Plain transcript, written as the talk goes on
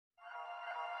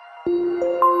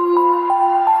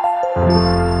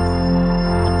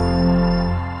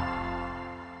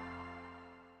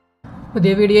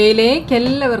പുതിയ വീഡിയോയിലേക്ക്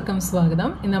എല്ലാവർക്കും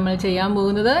സ്വാഗതം. ഇന്ന് നമ്മൾ ചെയ്യാൻ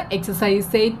പോകുന്നത് എക്സസൈസ്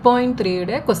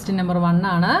 8.3യുടെ ക്വസ്റ്റ്യൻ നമ്പർ 1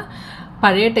 ആണ്.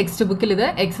 പഴയ ടെക്സ്റ്റ് ബുക്കിൽ ഇത്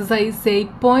എക്സസൈസ്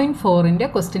 8.4ന്റെ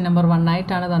ക്വസ്റ്റ്യൻ നമ്പർ 1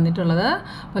 ആയിട്ടാണ് തന്നിട്ടുള്ളത്.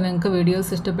 അപ്പോൾ നിങ്ങൾക്ക്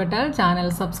വീഡിയോസ് ഇഷ്ടപ്പെട്ടാൽ ചാനൽ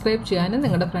സബ്സ്ക്രൈബ് ചെയ്യാനും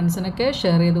നിങ്ങളുടെ ഫ്രണ്ട്സിനൊക്കെ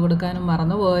ഷെയർ ചെയ്ത് കൊടുക്കാനും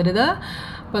മറന്നു പോകരുത്.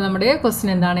 അപ്പോൾ നമ്മുടെ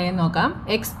ക്വസ്റ്റ്യൻ എന്താണെന്ന് നോക്കാം.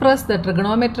 Express the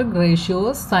trigonometric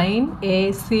ratios sine A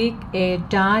seek A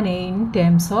tan A in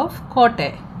terms of coat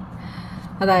A.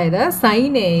 അതായത്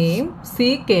സൈൻ എയും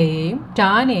സീക്ക് എയും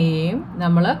ടാൻ എയും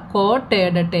നമ്മൾ കോട്ട്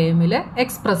എയുടെ ടേമിൽ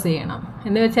എക്സ്പ്രസ് ചെയ്യണം.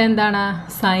 എന്ന് വെച്ചാൽ എന്താണ്?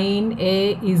 Sine A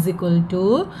is equal to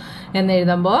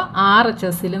എന്നെഴുതുമ്പോൾ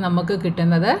RHSൽ നമുക്ക്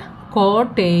കിട്ടുന്നത്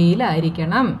കോട്ട്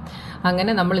എയിലായിരിക്കണം.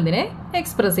 അങ്ങനെ നമ്മളിതിനെ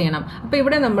എക്സ്പ്രസ് ചെയ്യണം. അപ്പോൾ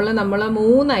ഇവിടെ നമ്മൾ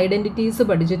 3 ഐഡൻറ്റിറ്റീസ്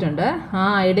പഠിച്ചിട്ടുണ്ട്. ആ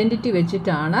ഐഡൻറ്റിറ്റി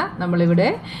വെച്ചിട്ടാണ് നമ്മളിവിടെ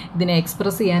ഇതിനെ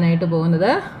എക്സ്പ്രസ് ചെയ്യാനായിട്ട്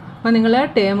പോകുന്നത്. അപ്പോൾ നിങ്ങൾ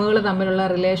ടേമുകൾ തമ്മിലുള്ള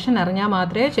റിലേഷൻ അറിഞ്ഞാൽ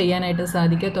മാത്രമേ ചെയ്യാനായിട്ട്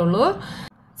സാധിക്കത്തുള്ളൂ.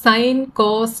 സൈൻ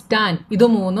കോസ് ടാൻ ഇത്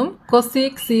മൂന്നും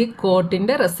കൊസീക് സീക്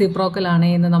കോട്ടിൻ്റെ റെസിപ്രോക്കൽ ആണ്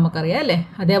എന്ന് നമുക്കറിയാം അല്ലേ.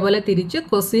 അതേപോലെ തിരിച്ച്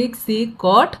cosec seek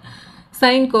coat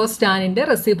sine cos ടാനിൻ്റെ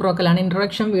reciprocal ആണ്.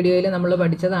 ഇൻട്രൊഡക്ഷൻ വീഡിയോയിൽ നമ്മൾ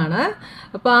പഠിച്ചതാണ്.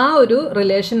 അപ്പോൾ ആ ഒരു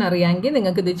റിലേഷൻ അറിയാമെങ്കിൽ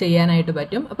നിങ്ങൾക്ക് ഇത് ചെയ്യാനായിട്ട്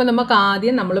പറ്റും. അപ്പോൾ നമുക്ക്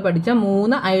ആദ്യം നമ്മൾ പഠിച്ച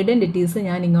 3 ഐഡൻറ്റിറ്റീസ്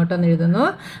ഞാൻ ഇങ്ങോട്ടൊന്ന് എഴുതുന്നു.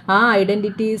 ആ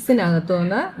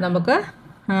ഐഡൻറ്റിറ്റീസിനകത്തുനിന്ന് നമുക്ക്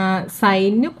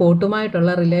സൈനിന്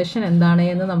കോട്ടുമായിട്ടുള്ള റിലേഷൻ എന്താണ്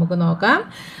എന്ന് നമുക്ക് നോക്കാം.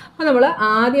 അപ്പോൾ നമ്മൾ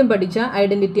ആദ്യം പഠിച്ച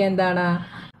ഐഡൻറ്റിറ്റി എന്താണ്?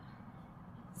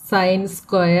 Sine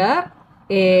square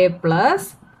A plus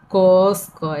cos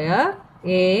square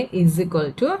A is equal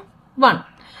to 1.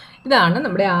 ഇതാണ്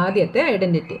നമ്മുടെ ആദ്യത്തെ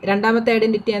ഐഡൻറ്റിറ്റി. രണ്ടാമത്തെ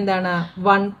ഐഡൻറ്റിറ്റി എന്താണ്?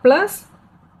 1 plus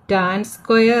tan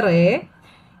square A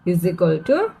is equal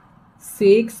to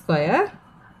seek square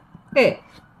A.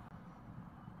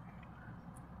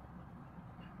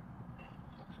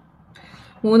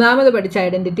 മൂന്നാമത് പഠിച്ച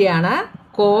ഐഡൻറ്റിറ്റിയാണ്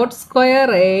coat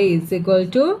square A is equal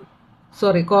to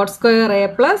coat square A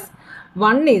plus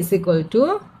 1 is equal to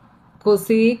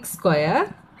cosec square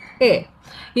A.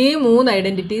 ഈ 3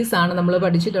 identities ആണ് നമ്മൾ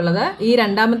പഠിച്ചിട്ടുള്ളത്. ഈ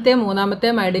രണ്ടാമത്തെയും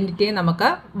മൂന്നാമത്തെയും ഐഡൻറ്റിറ്റിയെ നമുക്ക്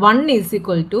 1 is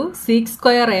equal to seek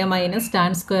square A minus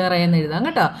tan square A എന്ന് എഴുതാം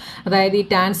കേട്ടോ. അതായത് ഈ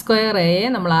ടാൻ സ്ക്വയർ എയെ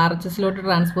നമ്മൾ RHSലോട്ട്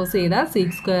ട്രാൻസ്പോസ് ചെയ്താൽ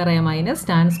seek square A minus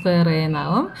tan square A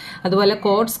എന്നാവും. അതുപോലെ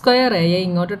കോട്ട് സ്ക്വയർ എയെ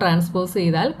ഇങ്ങോട്ട് ട്രാൻസ്പോസ്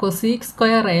ചെയ്താൽ cosec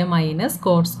square A minus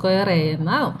coat square A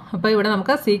എന്നാവും. അപ്പോൾ ഇവിടെ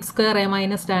നമുക്ക് seek square A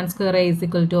minus tan square A is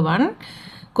equal to 1,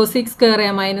 cosec square A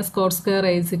minus coat square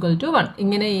A is equal to 1.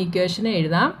 ഇങ്ങനെ ഈ ഇക്വേഷനെ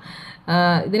എഴുതാം.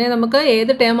 ഇതിനെ നമുക്ക്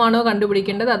ഏത് ടേമാണോ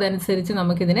കണ്ടുപിടിക്കേണ്ടത് അതനുസരിച്ച്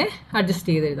നമുക്കിതിനെ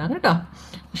അഡ്ജസ്റ്റ് ചെയ്ത് എഴുതാം കേട്ടോ.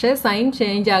 പക്ഷേ സൈൻ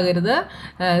ചേഞ്ച് ആകരുത്.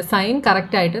 സൈൻ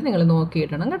കറക്റ്റായിട്ട് നിങ്ങൾ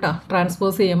നോക്കിയിടണം കേട്ടോ.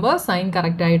 ട്രാൻസ്പോസ് ചെയ്യുമ്പോൾ സൈൻ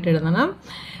കറക്റ്റായിട്ട് എഴുതണം.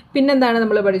 പിന്നെന്താണ്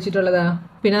നമ്മൾ പഠിച്ചിട്ടുള്ളത്?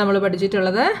 പിന്നെ നമ്മൾ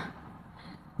പഠിച്ചിട്ടുള്ളത്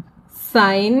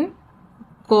sine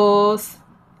cos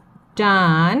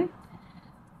tan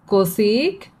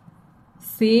cosec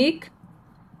seek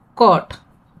coat.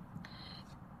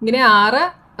 ഇങ്ങനെ 6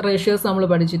 റേഷ്യോസ് നമ്മൾ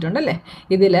പഠിച്ചിട്ടുണ്ടല്ലേ.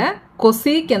 ഇതിൽ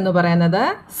കൊസീക് എന്ന് പറയുന്നത്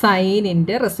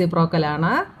സൈനിൻ്റെ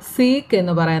റെസിപ്രോക്കലാണ്, സീക്ക്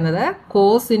എന്ന് പറയുന്നത്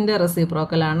കോസിൻ്റെ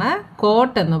റെസിപ്രോക്കലാണ്,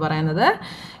 കോട്ട് എന്ന് പറയുന്നത്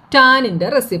ടാനിൻ്റെ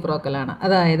റെസിപ്രോക്കലാണ്.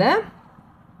 അതായത്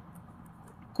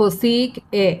കൊസീക്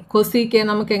എ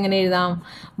നമുക്ക് എങ്ങനെ എഴുതാം?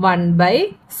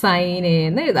 1/sin a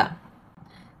എന്ന് എഴുതാം.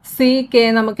 സീക്ക്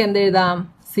എ നമുക്ക് എന്ത് എഴുതാം?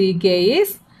 Seek A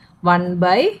is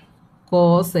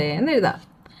 1/cos a എന്ന് എഴുതാം.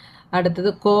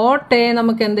 അടുത്തത് കോട്ട് എ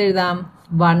നമുക്ക് എന്ത് എഴുതാം?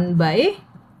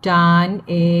 1/tan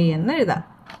a എന്ന് എഴുതാം.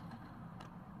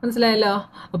 മനസ്സിലായല്ലോ?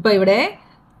 അപ്പോൾ ഇവിടെ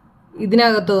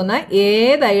ഇതിനകത്തു നിന്ന്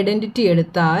ഏത് ഐഡൻറ്റിറ്റി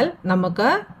എടുത്താൽ നമുക്ക്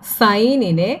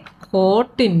സൈനിനെ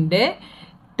കോട്ടിൻ്റെ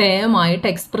ടേമായിട്ട്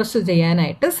എക്സ്പ്രസ്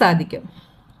ചെയ്യാനായിട്ട് സാധിക്കും.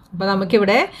 അപ്പോൾ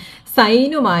നമുക്കിവിടെ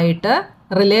സൈനുമായിട്ട്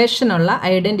റിലേഷനുള്ള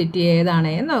ഐഡൻറ്റിറ്റി ഏതാണ്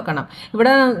എന്ന് നോക്കണം.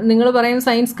 ഇവിടെ നിങ്ങൾ പറയും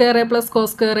sine square A plus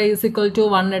cos square A is equal to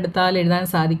 1 എടുത്താൽ എഴുതാൻ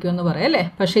സാധിക്കുമെന്ന് പറയാം അല്ലേ.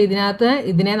 പക്ഷേ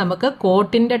ഇതിനെ നമുക്ക്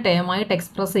കോട്ടിൻ്റെ ടേമായിട്ട്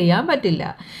എക്സ്പ്രസ് ചെയ്യാൻ പറ്റില്ല.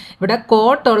 ഇവിടെ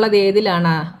കോട്ടുള്ളത്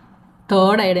ഏതിലാണ്?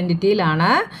 തേർഡ്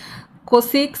ഐഡൻറ്റിറ്റിയിലാണ്.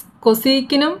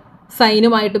 കൊസീക്കിനും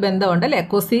സൈനുമായിട്ട് ബന്ധമുണ്ട് അല്ലേ.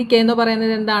 കൊസീക്ക് എന്ന്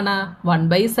പറയുന്നത് എന്താണ്?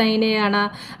 1/sin a ആണ്.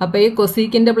 അപ്പോൾ ഈ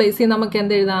കൊസീക്കിൻ്റെ പ്ലേസിൽ നമുക്ക്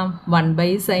എന്ത് എഴുതാം?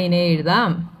 1/sin a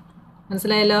എഴുതാം.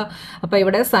 മനസ്സിലായല്ലോ? അപ്പോൾ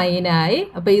ഇവിടെ സൈനായി.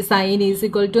 അപ്പോൾ ഈ സൈൻ ഈസ്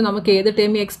ഇക്വൽ ടു നമുക്ക് ഏത്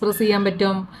ടേമിൽ എക്സ്പ്രസ് ചെയ്യാൻ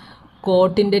പറ്റും?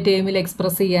 കോട്ടിൻ്റെ ടേമിൽ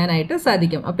എക്സ്പ്രസ് ചെയ്യാനായിട്ട്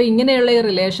സാധിക്കും. അപ്പോൾ ഇങ്ങനെയുള്ള ഈ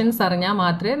റിലേഷൻസ് അറിഞ്ഞാൽ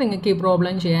മാത്രമേ നിങ്ങൾക്ക് ഈ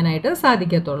പ്രോബ്ലം ചെയ്യാനായിട്ട്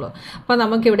സാധിക്കത്തുള്ളൂ. അപ്പോൾ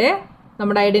നമുക്കിവിടെ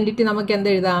നമ്മുടെ ഐഡൻറ്റിറ്റി നമുക്ക് എന്ത്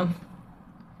എഴുതാം?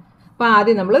 അപ്പോൾ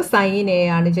ആദ്യം നമ്മൾ സൈൻ എ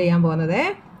ആണ് ചെയ്യാൻ പോകുന്നത്.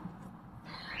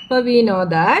 അപ്പോൾ വി നോ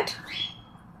ദാറ്റ്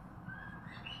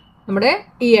നമ്മുടെ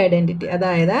ഈ ഐഡൻറ്റിറ്റി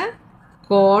അതായത്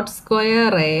coat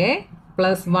square A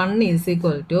plus 1 is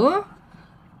equal to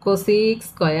cosec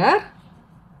square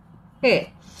A.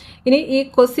 ഇനി ഈ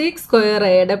കൊസീക് സ്ക്വയർ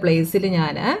എയുടെ പ്ലേസിൽ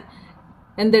ഞാൻ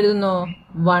എന്തെഴുതുന്നു?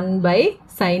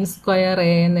 1/sin സ്ക്വയർ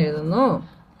എ എന്ന് എഴുതുന്നു.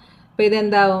 അപ്പോൾ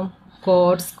ഇതെന്താവും?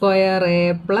 Coat square A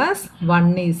plus 1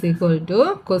 is equal to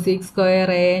cosec square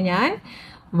A ഞാൻ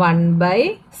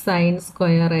 1/sin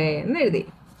സ്ക്വയർ എ എന്ന് എഴുതി.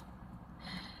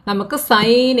 നമുക്ക്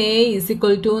sine A is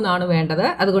equal to എന്നാണ് വേണ്ടത്.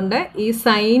 അതുകൊണ്ട് ഈ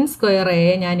സൈൻ സ്ക്വയർ എ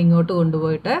ഞാൻ ഇങ്ങോട്ട്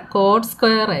കൊണ്ടുപോയിട്ട് കോട്ട്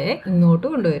സ്ക്വയർ എ ഇങ്ങോട്ട്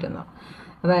കൊണ്ടുവരുന്നു.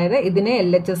 അതായത് ഇതിനെ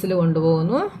LHSൽ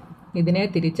കൊണ്ടുപോകുന്നു, ഇതിനെ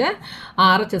തിരിച്ച്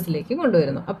RHSലേക്ക്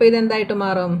കൊണ്ടുവരുന്നു. അപ്പോൾ ഇതെന്തായിട്ട്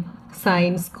മാറും?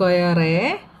 Sine square A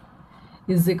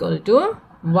is equal to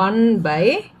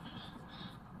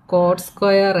 1/കോട്ട്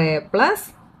square A plus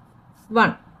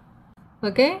 1.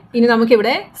 Okay, ഇനി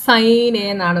നമുക്കിവിടെ സൈൻ എ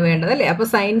എന്നാണ് വേണ്ടത് അല്ലേ? അപ്പോൾ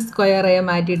സൈൻ സ്ക്വയർ എ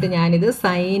മാറ്റിയിട്ട് ഞാനിത്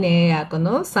സൈൻ എ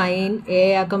ആക്കുന്നു. സൈൻ എ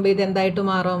ആക്കുമ്പോൾ ഇത് എന്തായിട്ട്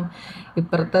മാറും?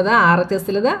 ഇപ്പുറത്തത്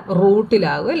RHSലത്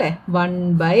റൂട്ടിലാകും അല്ലേ?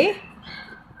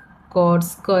 1/കോട്ട്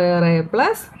സ്ക്വയർ എ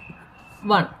പ്ലസ്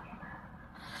 1.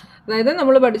 അതായത്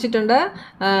നമ്മൾ പഠിച്ചിട്ടുണ്ട്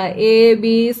AB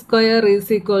square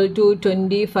is equal to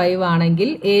 25 ആണെങ്കിൽ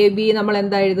AB നമ്മൾ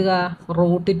എന്താ എഴുതുക?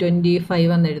 റൂട്ട് 25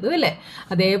 എന്ന് എഴുതും അല്ലേ?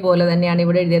 അതേപോലെ തന്നെയാണ്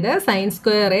ഇവിടെ എഴുതിയത്. Sine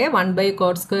square A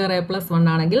 1/കോട്ട് square A plus 1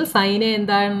 ആണെങ്കിൽ സൈൻ എ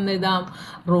എന്താണെന്ന് എഴുതാം?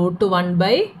 റൂട്ട്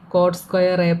 1/കോട്ട്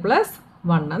സ്ക്വയർ എ പ്ലസ്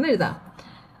 1 എന്ന് എഴുതാം.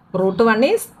 Root 1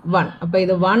 is 1. അപ്പോൾ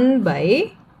ഇത് 1/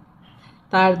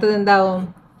 താഴത്തത് എന്താവും?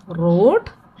 Root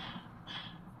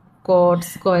coat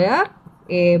square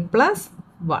A plus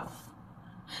 1.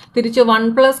 തിരിച്ച് 1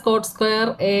 + കോട്ട് സ്ക്വയർ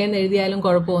എ എന്ന് എഴുതിയാലും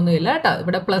കുഴപ്പമൊന്നുമില്ല കേട്ടോ.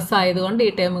 ഇവിടെ പ്ലസ് ആയതുകൊണ്ട് ഈ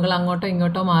ടേമുകൾ അങ്ങോട്ടോ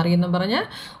ഇങ്ങോട്ടോ മാറിയെന്നും പറഞ്ഞ്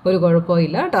ഒരു കുഴപ്പവും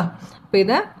ഇല്ല കേട്ടോ. അപ്പോൾ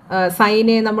ഇത് സൈൻ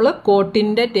എ നമ്മൾ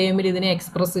കോട്ടിൻ്റെ ടേമിൽ ഇതിനെ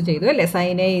എക്സ്പ്രസ് ചെയ്തു അല്ലേ?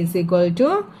 Sine A is equal to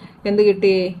എന്ത്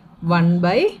കിട്ടി?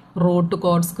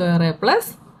 1/√കോട്ട് സ്ക്വയർ എ പ്ലസ്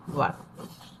 1.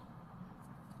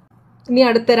 ഇനി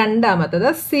അടുത്ത രണ്ടാമത്തത്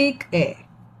സീക്ക് എ.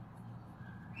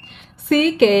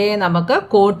 സീക്ക് എ നമുക്ക്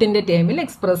കോട്ടിൻ്റെ ടേമിൽ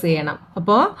എക്സ്പ്രസ് ചെയ്യണം.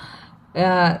 അപ്പോൾ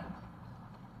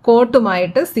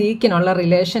കോട്ടുമായിട്ട് സീക്കിനുള്ള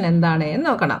റിലേഷൻ എന്താണ് എന്ന്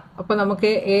നോക്കണം. അപ്പോൾ നമുക്ക്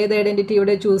ഏത് ഐഡൻറ്റിറ്റി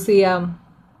ഇവിടെ ചൂസ് ചെയ്യാം?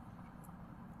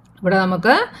 ഇവിടെ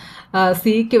നമുക്ക്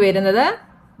സീക്ക് വരുന്നത്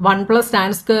 1 + tan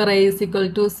square A is equal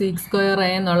to seek square A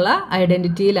എന്നുള്ള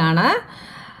ഐഡൻറ്റിറ്റിയിലാണ്.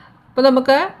 അപ്പോൾ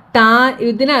നമുക്ക്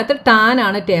ഇതിനകത്ത് ടാൻ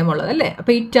ആണ് ടേം ഉള്ളത് അല്ലേ?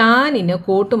 അപ്പോൾ ഈ ടാനിന്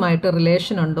കോട്ടുമായിട്ട്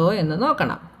റിലേഷൻ ഉണ്ടോ എന്ന്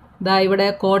നോക്കണം. ഇതാ ഇവിടെ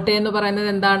കോട്ട് എന്ന് പറയുന്നത്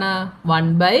എന്താണ്?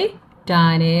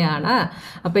 1/tan A ആണ്.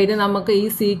 അപ്പോൾ ഇത് നമുക്ക് ഈ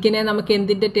സീക്കിനെ നമുക്ക്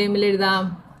എന്തിൻ്റെ ടേമിൽ എഴുതാം?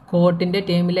 കോട്ടിൻ്റെ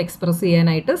ടേമിൽ എക്സ്പ്രസ്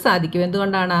ചെയ്യാനായിട്ട് സാധിക്കും.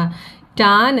 എന്തുകൊണ്ടാണ്?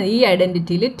 ടാൻ ഈ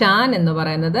ഐഡൻറ്റിറ്റിയിൽ ടാൻ എന്ന്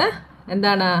പറയുന്നത്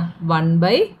എന്താണ്?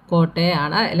 1/കോട്ട് എ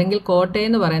ആണ്. അല്ലെങ്കിൽ കോട്ട് എ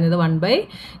എന്ന് പറയുന്നത്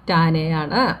 1/tan A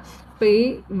ആണ്. അപ്പോൾ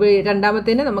ഈ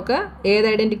രണ്ടാമത്തേന് നമുക്ക് ഏത്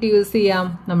ഐഡൻറ്റിറ്റി യൂസ് ചെയ്യാം?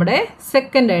 നമ്മുടെ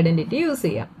സെക്കൻഡ് ഐഡൻറ്റിറ്റി യൂസ്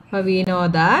ചെയ്യാം. അപ്പോൾ we know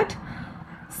that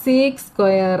seek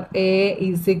square A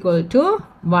is equal to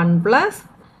 1 +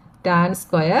 tan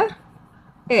square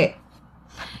A.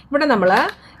 ഇവിടെ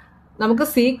നമുക്ക്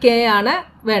സീക്ക് എ ആണ്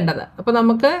വേണ്ടത്. അപ്പോൾ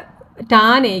നമുക്ക്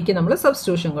ടാൻ എക്ക് നമ്മൾ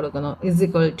സബ്സ്റ്റിറ്റ്യൂഷൻ കൊടുക്കുന്നു. Is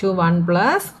equal to 1 +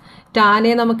 tan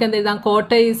A നമുക്ക് എന്ത് എഴുതാം?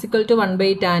 Coat A is equal to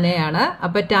 1/tan A ആണ്.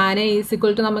 അപ്പോൾ tan A is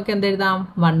equal to നമുക്ക് എന്ത് എഴുതാം?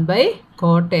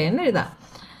 1/കോട്ട് എ എന്ന് എഴുതാം.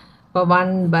 അപ്പോൾ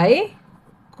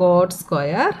 1/കോട്ട്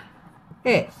സ്ക്വയർ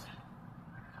എ.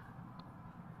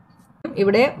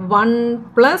 ഇവിടെ 1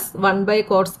 +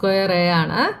 1/കോട്ട് സ്ക്വയർ എ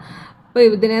ആണ്. അപ്പോൾ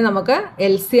ഇതിനെ നമുക്ക്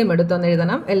LCM എടുത്തൊന്ന്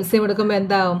എഴുതണം. LCM എടുക്കുമ്പോൾ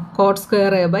എന്താവും? Coat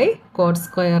square A coat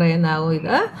square A എന്നാവും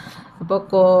ഇത്. അപ്പോൾ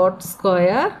coat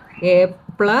square A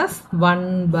plus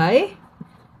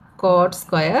 1/കോട്ട്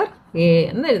square A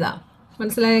എന്ന് എഴുതാം.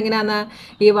 മനസ്സിലായത് എങ്ങനെയാണെന്ന്?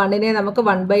 ഈ 1നെ നമുക്ക്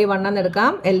 1/1 എന്ന്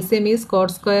എടുക്കാം. LCM is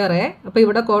coat square A. അപ്പോൾ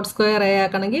ഇവിടെ coat square A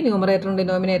ആക്കണമെങ്കിൽ ന്യൂമറേറ്ററും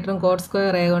ഡിനോമിനേറ്ററും coat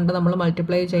square A കൊണ്ട് നമ്മൾ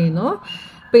മൾട്ടിപ്ലൈ ചെയ്യുന്നു.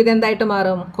 അപ്പോൾ ഇതെന്തായിട്ട്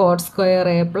മാറും? Coat square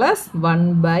A plus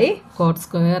 1/കോട്ട്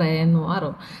square A എന്ന്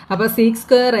മാറും. അപ്പോൾ seek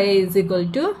square A is equal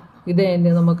to ഇത്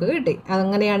നമുക്ക് കിട്ടി.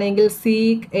 അങ്ങനെയാണെങ്കിൽ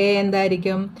സീക്ക് എ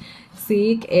എന്തായിരിക്കും?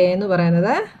 സീക്ക് എ എന്ന്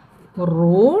പറയുന്നത്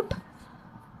root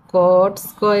coat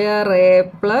square A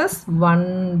plus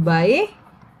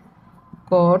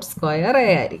 1/കോട്ട് square A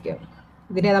ആയിരിക്കും.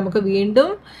 ഇതിനെ നമുക്ക് വീണ്ടും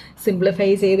സിംപ്ലിഫൈ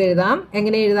ചെയ്ത് എഴുതാം.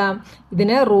 എങ്ങനെ എഴുതാം?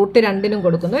 ഇതിന് റൂട്ട് 2നും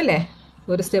കൊടുക്കുന്നു അല്ലേ?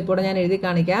 ഒരു സ്റ്റെപ്പ് കൂടെ ഞാൻ എഴുതി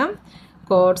കാണിക്കാം.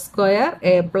 Coat square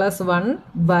A plus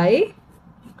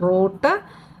 1/കോട്ട്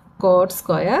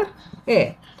square A.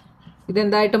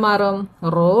 ഇതെന്തായിട്ട് മാറും?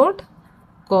 Root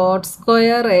coat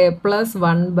square A plus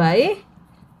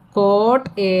 1/കോട്ട്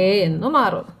A എന്ന്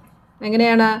മാറും.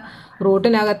 എങ്ങനെയാണ്?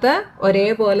 റൂട്ടിനകത്ത്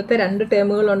ഒരേപോലത്തെ 2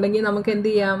 ടേമുകൾ ഉണ്ടെങ്കിൽ നമുക്ക് എന്ത്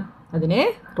ചെയ്യാം? അതിനെ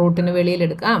റൂട്ടിന്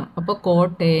വെളിയിലെടുക്കാം. അപ്പോൾ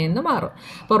കോട്ട് എ എന്ന് മാറും.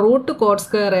 അപ്പോൾ root coat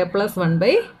square A plus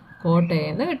 1/കോട്ട് A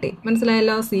എന്ന് കിട്ടി.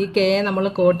 മനസ്സിലായല്ലോ? സീക്ക് എ നമ്മൾ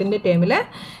കോട്ടിൻ്റെ ടേമിൽ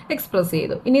എക്സ്പ്രസ്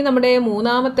ചെയ്തു. ഇനി നമ്മുടെ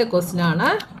മൂന്നാമത്തെ ക്വസ്റ്റ്യൻ ആണ്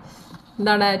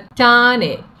എന്താണ്? Tan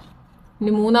A.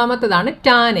 ഇനി മൂന്നാമത്തേതാണ്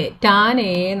ടാൻ എ. ടാൻ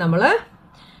എ നമ്മൾ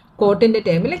കോട്ടിൻ്റെ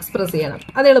ടേമിൽ എക്സ്പ്രസ് ചെയ്യണം.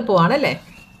 അത് എളുപ്പമാണല്ലേ?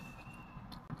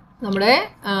 നമ്മുടെ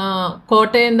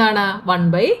കോട്ട് എ എന്താണ്?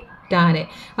 1/tan A.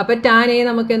 അപ്പോൾ tan A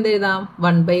നമുക്ക് എന്ത് എഴുതാം?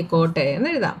 1/കോട്ട് എ എന്ന്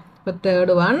എഴുതാം. അപ്പോൾ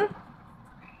third one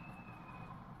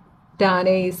tan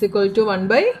A is equal to 1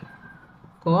 by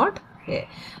cot A.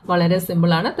 വളരെ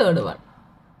സിമ്പിളാണ് തേർഡ് വൺ.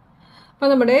 അപ്പോൾ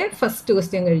നമ്മുടെ ഫസ്റ്റ്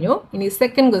ക്വസ്റ്റ്യൻ കഴിഞ്ഞു. ഇനി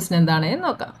സെക്കൻഡ് ക്വസ്റ്റ്യൻ എന്താണെന്ന്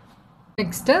നോക്കാം.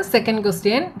 Next second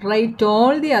question, right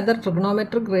all the other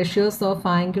trigonometric ratios of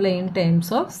angle in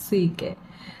terms of seek A.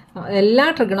 എല്ലാ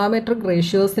trigonometric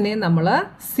റേഷ്യോസിനെയും നമ്മൾ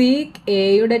സീക്ക്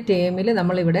എയുടെ ടേമിൽ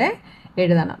നമ്മളിവിടെ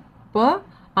എഴുതണം. അപ്പോൾ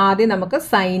ആദ്യം നമുക്ക്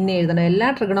സൈൻ എഴുതണം. എല്ലാ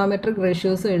ട്രിഗണോമെട്രിക്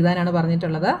റേഷ്യോസും എഴുതാനാണ്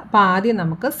പറഞ്ഞിട്ടുള്ളത്. അപ്പോൾ ആദ്യം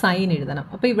നമുക്ക് സൈൻ എഴുതണം.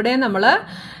 അപ്പോൾ ഇവിടെ നമ്മൾ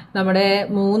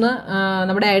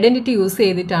നമ്മുടെ ഐഡൻറ്റിറ്റി യൂസ്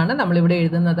ചെയ്തിട്ടാണ് നമ്മളിവിടെ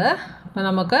എഴുതുന്നത്. അപ്പോൾ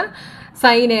നമുക്ക്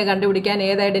സൈൻ എ കണ്ടുപിടിക്കാൻ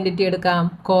ഏത് ഐഡൻറ്റിറ്റി എടുക്കാം?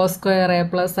 Cos square A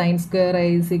plus sine square A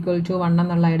is equal to 1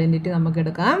 എന്നുള്ള ഐഡൻറ്റിറ്റി നമുക്ക്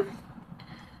എടുക്കാം.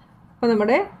 അപ്പോൾ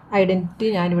നമ്മുടെ ഐഡൻറ്റിറ്റി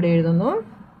ഞാനിവിടെ എഴുതുന്നു.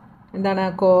 എന്താണ്?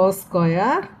 Cos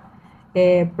square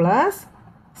A plus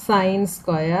sine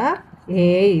square A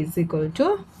is equal to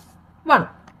 1.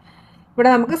 ഇവിടെ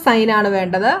നമുക്ക് സൈൻ ആണ്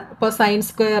വേണ്ടത്. അപ്പോൾ sine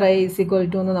square A is equal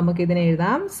to എന്ന് നമുക്ക് ഇതിനെ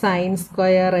എഴുതാം. Sine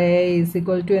square A is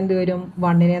equal to എന്ത് വരും?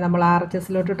 1നെ നമ്മൾ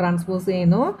RHSലോട്ട് ട്രാൻസ്പോസ്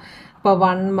ചെയ്യുന്നു. അപ്പോൾ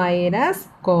 1 minus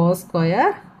cos square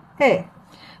A.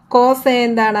 Cos A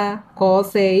എന്താണ്?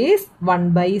 Cos A is 1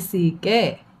 by C K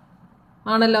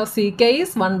ആണല്ലോ. C K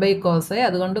is 1 by cos A.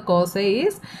 അതുകൊണ്ട് cos A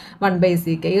is 1 by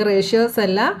C K. ഈ ratios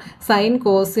എല്ലാം സൈൻ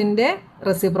കോസിൻ്റെ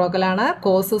റെസിപ്രോക്കലാണ്,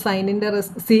 കോസ് സൈനിൻ്റെ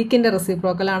സീക്കിൻ്റെ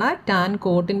റെസിപ്രോക്കലാണ്, ടാൻ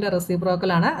കോട്ടിൻ്റെ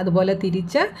റെസിപ്രോക്കലാണ്. അതുപോലെ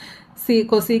തിരിച്ച്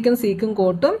കൊസീക്കും സീക്കും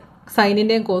കോട്ടും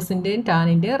സൈനിൻ്റെയും കോസിൻ്റെയും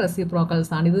ടാനിൻ്റെയും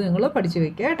റെസിപ്രോക്കൽസ് ആണ്. ഇത് നിങ്ങൾ പഠിച്ചു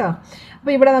വെക്കുക കേട്ടോ.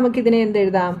 അപ്പോൾ ഇവിടെ നമുക്കിതിനെ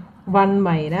എന്തെഴുതാം? 1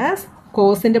 മൈനസ്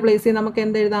കോസിൻ്റെ പ്ലേസിൽ നമുക്ക്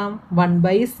എന്തെഴുതാം? 1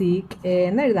 ബൈ സീക്ക് എ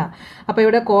എന്ന് എഴുതാം. അപ്പോൾ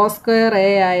ഇവിടെ കോസ് സ്ക്വയർ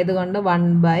എ ആയതുകൊണ്ട് 1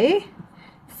 ബൈ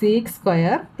സീക്ക്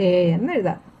സ്ക്വയർ എ എന്ന്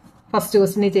എഴുതാം. ഫസ്റ്റ്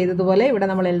ക്വസ്റ്റിനിൽ ചെയ്തതുപോലെ ഇവിടെ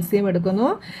നമ്മൾ LCM എടുക്കുന്നു.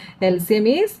 LCM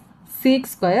is seek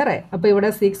square A. അപ്പോൾ ഇവിടെ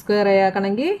seek square A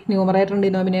ആക്കണമെങ്കിൽ ന്യൂമറേറ്ററും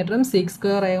ഡിനോമിനേറ്ററും seek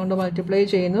square A കൊണ്ട് മൾട്ടിപ്ലൈ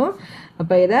ചെയ്യുന്നു.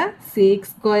 അപ്പോൾ ഇത് seek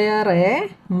square A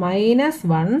minus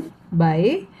 1 by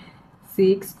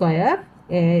seek square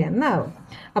A എന്നാവും.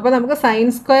 അപ്പോൾ നമുക്ക് സൈൻ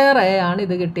സ്ക്വയർ എ ആണ്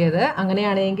ഇത് കിട്ടിയത്.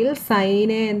 അങ്ങനെയാണെങ്കിൽ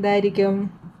സൈൻ എ എന്തായിരിക്കും?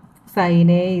 Sine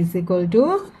A is equal to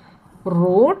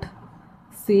root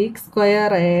seek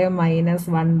square A minus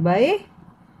 1 by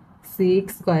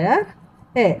seek square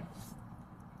A.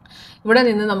 ഇവിടെ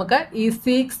നിന്ന് നമുക്ക് ഈ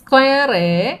seek square A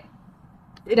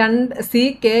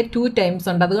seek A 2 times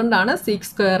ഉണ്ട്. അതുകൊണ്ടാണ് സീക്ക്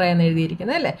സ്ക്വയർ എ എന്ന്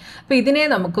എഴുതിയിരിക്കുന്നത് അല്ലേ. അപ്പോൾ ഇതിനെ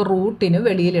നമുക്ക് റൂട്ടിന്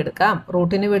വെളിയിലെടുക്കാം.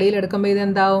 റൂട്ടിന് വെളിയിലെടുക്കുമ്പോൾ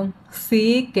ഇതെന്താവും?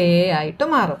 സീക്ക് എ ആയിട്ട്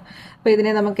മാറും. അപ്പോൾ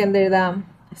ഇതിനെ നമുക്ക് എന്തെഴുതാം?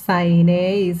 Sine A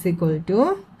is equal to,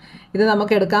 ഇത്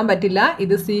നമുക്ക് എടുക്കാൻ പറ്റില്ല,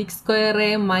 ഇത് സീക്ക് സ്ക്വയർ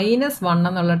എ മൈനസ് 1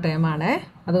 എന്നുള്ള ടേമാണ്.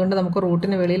 അതുകൊണ്ട് നമുക്ക്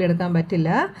റൂട്ടിന് വെളിയിലെടുക്കാൻ പറ്റില്ല.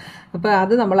 അപ്പോൾ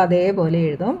അത് നമ്മൾ അതേപോലെ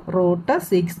എഴുതും. Root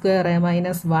seek square A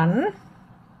minus 1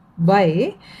 by,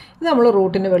 ഇത് നമ്മൾ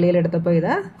റൂട്ടിന് വെളിയിലെടുത്തപ്പോൾ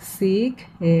ഇത് സീക്ക്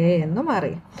എ എന്ന്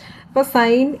മാറി. അപ്പോൾ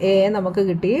സൈൻ എ നമുക്ക്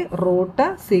കിട്ടി root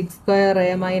seek square A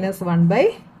minus 1 by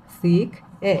seek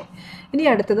A. ഇനി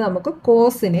അടുത്തത് നമുക്ക്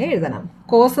കോസിനെ എഴുതണം.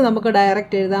 കോസ് നമുക്ക്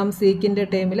ഡയറക്റ്റ് എഴുതാം സീക്കിൻ്റെ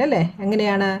ടേമിൽ അല്ലേ.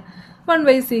 എങ്ങനെയാണ്? 1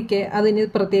 ബൈ സീക്ക് എ. അതിന്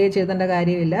പ്രത്യേകിച്ച് എഴുതേണ്ട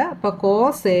കാര്യമില്ല. അപ്പോൾ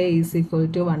cos A is equal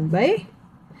to 1 by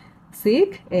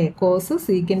seek A. Cos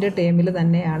സീക്കിൻ്റെ ടേമിൽ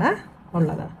തന്നെയാണ്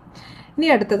ഉള്ളത്. ഇനി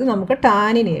അടുത്തത് നമുക്ക്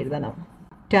ടാനിനെ എഴുതണം.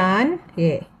 Tan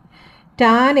A.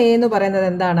 ടാൻ എ എന്ന് പറയുന്നത്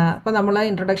എന്താണ്? അപ്പോൾ നമ്മൾ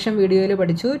ഇൻട്രൊഡക്ഷൻ വീഡിയോയിൽ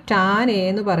പഠിച്ചു. ടാൻ എ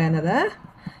എന്ന് പറയുന്നത്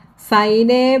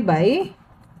sine A by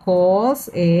cos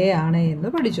A ആണ് എന്ന്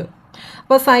പഠിച്ചു.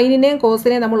 അപ്പോൾ സൈനിനെയും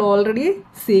കോസിനെയും നമ്മൾ ഓൾറെഡി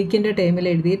സീക്കിൻ്റെ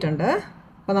ടേമിൽ എഴുതിയിട്ടുണ്ട്.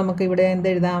 അപ്പോൾ നമുക്ക് ഇവിടെ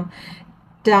എന്തെഴുതാം?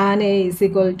 Tan A is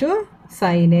equal to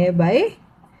sine A by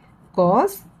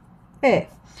cos A.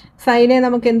 Sine A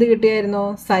നമുക്ക് എന്ത് കിട്ടിയായിരുന്നു?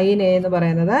 സൈൻ എ എന്ന്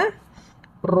പറയുന്നത്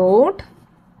root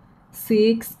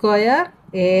seek square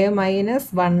A minus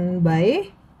 1 by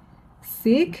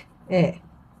seek A.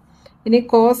 ഇനി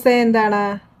കോസ് എ എന്താണ്?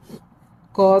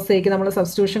 കോസ് എക്ക് നമ്മൾ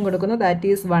സബ്സ്റ്റിറ്റ്യൂഷൻ കൊടുക്കുന്നു.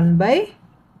 That is 1 by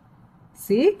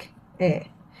seek A.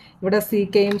 ഇവിടെ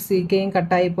സീക്കയും സീക്കയും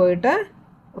കട്ടായി പോയിട്ട്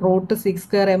root seek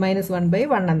square A minus 1 by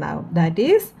 1 എന്നാകും. That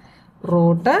is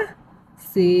root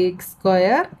seek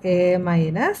square A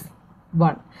minus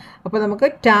 1. അപ്പോൾ നമുക്ക്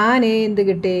ടാൻ എ എന്ത്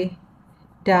കിട്ടി?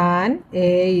 Tan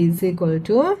A is equal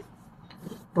to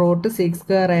root seek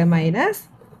square A minus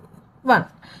 1.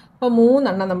 അപ്പോൾ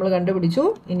 3 നമ്മൾ കണ്ടുപിടിച്ചു.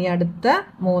 ഇനി അടുത്ത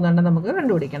 3 നമുക്ക്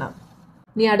കണ്ടുപിടിക്കണം.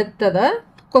 ഇനി അടുത്തത്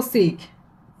cosec.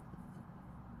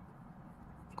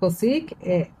 Cosec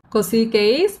A. Cosec A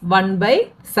is 1 by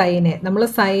sine A. നമ്മൾ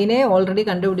സൈൻ എ ഓൾറെഡി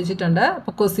കണ്ടുപിടിച്ചിട്ടുണ്ട്.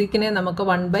 അപ്പോൾ കൊസീക്കിനെ നമുക്ക്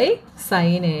 1 ബൈ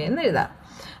സൈൻ എ എന്ന് എഴുതാം.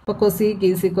 അപ്പോൾ cosec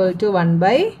is equal to 1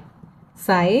 by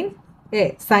sine A.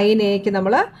 Sign എക്ക്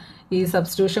നമ്മൾ ഈ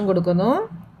സബ്സ്റ്റിറ്റ്യൂഷൻ കൊടുക്കുന്നു.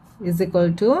 Is equal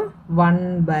to 1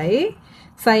 by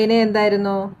sine A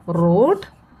എന്തായിരുന്നു? Root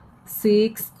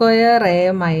seek square A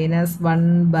minus 1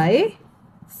 by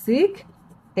seek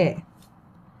A.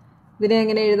 ഇതിനെ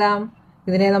എങ്ങനെ എഴുതാം?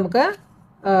 ഇതിനെ നമുക്ക്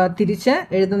തിരിച്ച്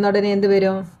എഴുതുന്ന ഉടനെ എന്ത്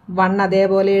വരും? 1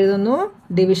 അതേപോലെ എഴുതുന്നു,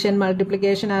 ഡിവിഷൻ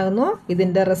മൾട്ടിപ്ലിക്കേഷൻ ആകുന്നു.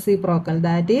 ഇതിൻ്റെ reciprocal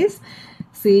that is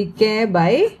CK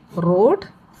by root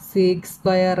seek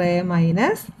square A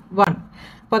minus 1.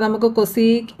 അപ്പോൾ നമുക്ക്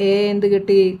കൊസീക്ക് എ എന്ത്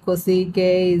കിട്ടി? Cosec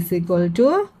A is equal to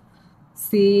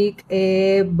seek A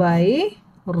by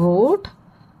root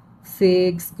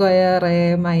seek square A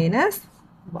minus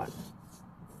 1.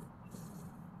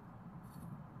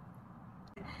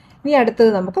 ഇനി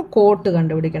അടുത്തത് നമുക്ക് കോട്ട്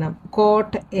കണ്ടുപിടിക്കണം.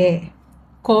 കോട്ട്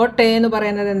എ എന്ന്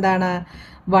പറയുന്നത് എന്താണ്?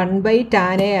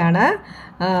 1/tan A ആണ്.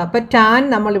 അപ്പം ടാൻ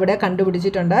നമ്മളിവിടെ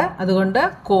കണ്ടുപിടിച്ചിട്ടുണ്ട്. അതുകൊണ്ട്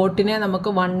കോട്ടിനെ നമുക്ക്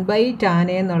 1/tan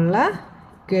A എന്നുള്ള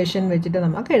ഇക്വേഷൻ വെച്ചിട്ട്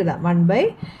നമുക്ക് എഴുതാം.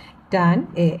 1/tan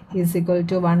A is equal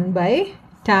to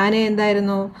 1/tan A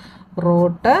എന്തായിരുന്നു?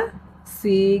 Root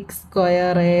seek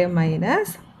square A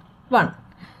minus 1.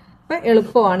 അപ്പോൾ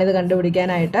എളുപ്പമാണ് ഇത്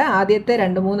കണ്ടുപിടിക്കാനായിട്ട്. ആദ്യത്തെ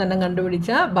 2-3 എണ്ണം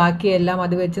കണ്ടുപിടിച്ചാൽ ബാക്കിയെല്ലാം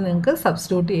അത് വെച്ച് നിങ്ങൾക്ക്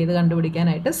സബ്സ്റ്റിറ്റ്യൂട്ട് ചെയ്ത്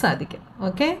കണ്ടുപിടിക്കാനായിട്ട് സാധിക്കും.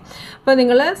 ഓക്കെ, അപ്പോൾ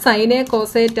നിങ്ങൾ sine A,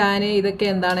 cos A, tan A ഇതൊക്കെ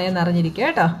എന്താണെന്ന് അറിഞ്ഞിരിക്കുക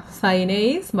കേട്ടോ. Sine A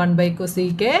is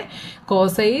 1/cosec,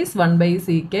 cos A is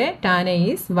 1/sec, tan A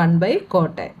is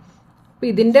 1/cot A. അപ്പോൾ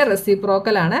ഇതിൻ്റെ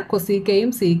റെസിപ്രോക്കലാണ്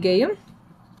കൊസീക്കയും സീക്കയും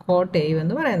കോട്ട് എയും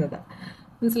എന്ന് പറയുന്നത്.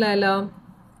 മനസ്സിലായല്ലോ?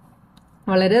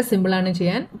 വളരെ സിമ്പിളാണ്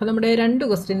ചെയ്യാൻ. അപ്പോൾ നമ്മുടെ 2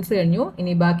 ക്വസ്റ്റ്യൻസ് കഴിഞ്ഞു.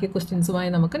 ഇനി ബാക്കി ക്വസ്റ്റ്യൻസുമായി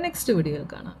നമുക്ക് നെക്സ്റ്റ് വീഡിയോയിൽ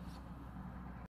കാണാം.